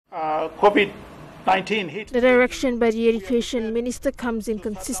COVID-19 hit. The direction by the Education Minister comes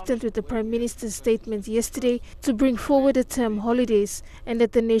inconsistent with the Prime Minister's statement yesterday to bring forward the term holidays and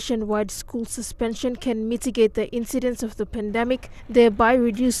that the nationwide school suspension can mitigate the incidence of the pandemic, thereby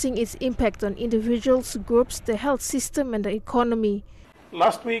reducing its impact on individuals, groups, the health system and the economy.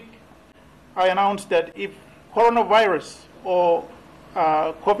 Last week, I announced that if coronavirus or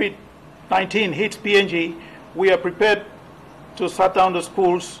COVID-19 hits PNG, we are prepared to shut down the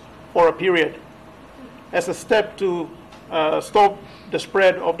schools for a period as a step to stop the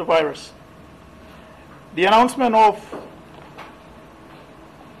spread of the virus. The announcement of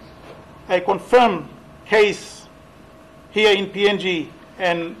a confirmed case here in PNG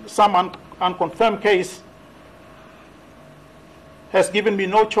and some unconfirmed case has given me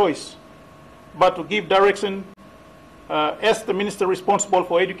no choice but to give direction as the minister responsible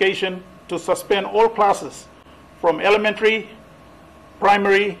for education to suspend all classes from elementary,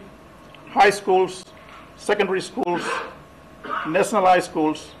 primary, high schools, secondary schools, national high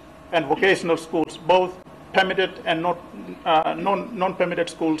schools, and vocational schools, both permitted and non-permitted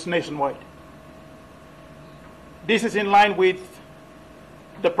schools nationwide. This is in line with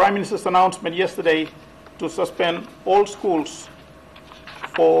the Prime Minister's announcement yesterday to suspend all schools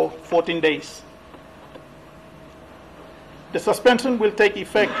for 14 days. The suspension will take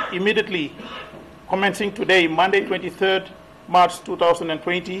effect immediately, commencing today, Monday, 23rd March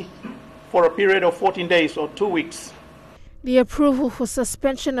 2020, for a period of 14 days or 2 weeks. The approval for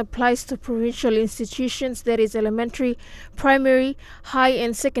suspension applies to provincial institutions, that is elementary, primary, high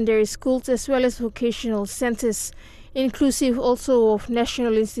and secondary schools, as well as vocational centers, inclusive also of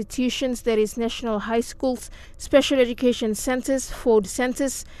national institutions, that is national high schools, special education centers, Ford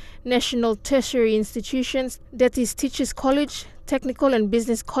centers, national tertiary institutions, that is teachers' college, technical and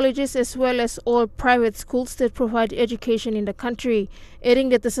business colleges, as well as all private schools that provide education in the country, adding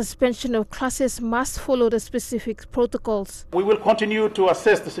that the suspension of classes must follow the specific protocols. We will continue to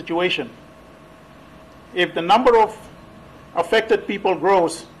assess the situation. If the number of affected people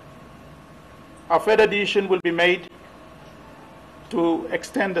grows, a further decision will be made to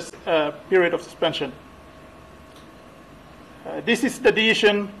extend the period of suspension. This is the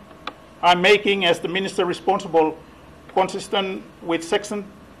decision I'm making as the minister responsible, consistent with Section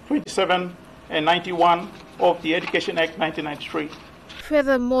 27 and 91 of the Education Act 1993.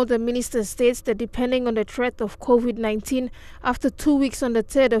 Furthermore, the minister states that depending on the threat of COVID-19, after 2 weeks on the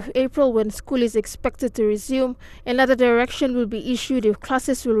 3rd of April when school is expected to resume, another direction will be issued if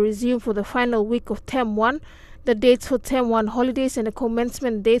classes will resume for the final week of Term 1, the dates for Term 1 holidays and the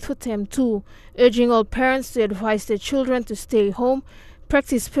commencement date for Term 2, urging all parents to advise their children to stay home,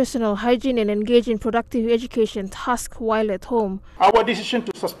 practice personal hygiene and engage in productive education tasks while at home. Our decision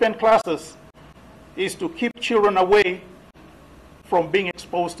to suspend classes is to keep children away from being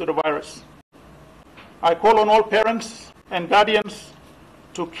exposed to the virus. I call on all parents and guardians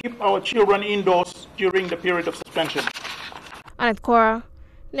to keep our children indoors during the period of suspension. Annette Kora,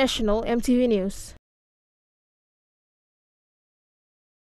 National MTV News.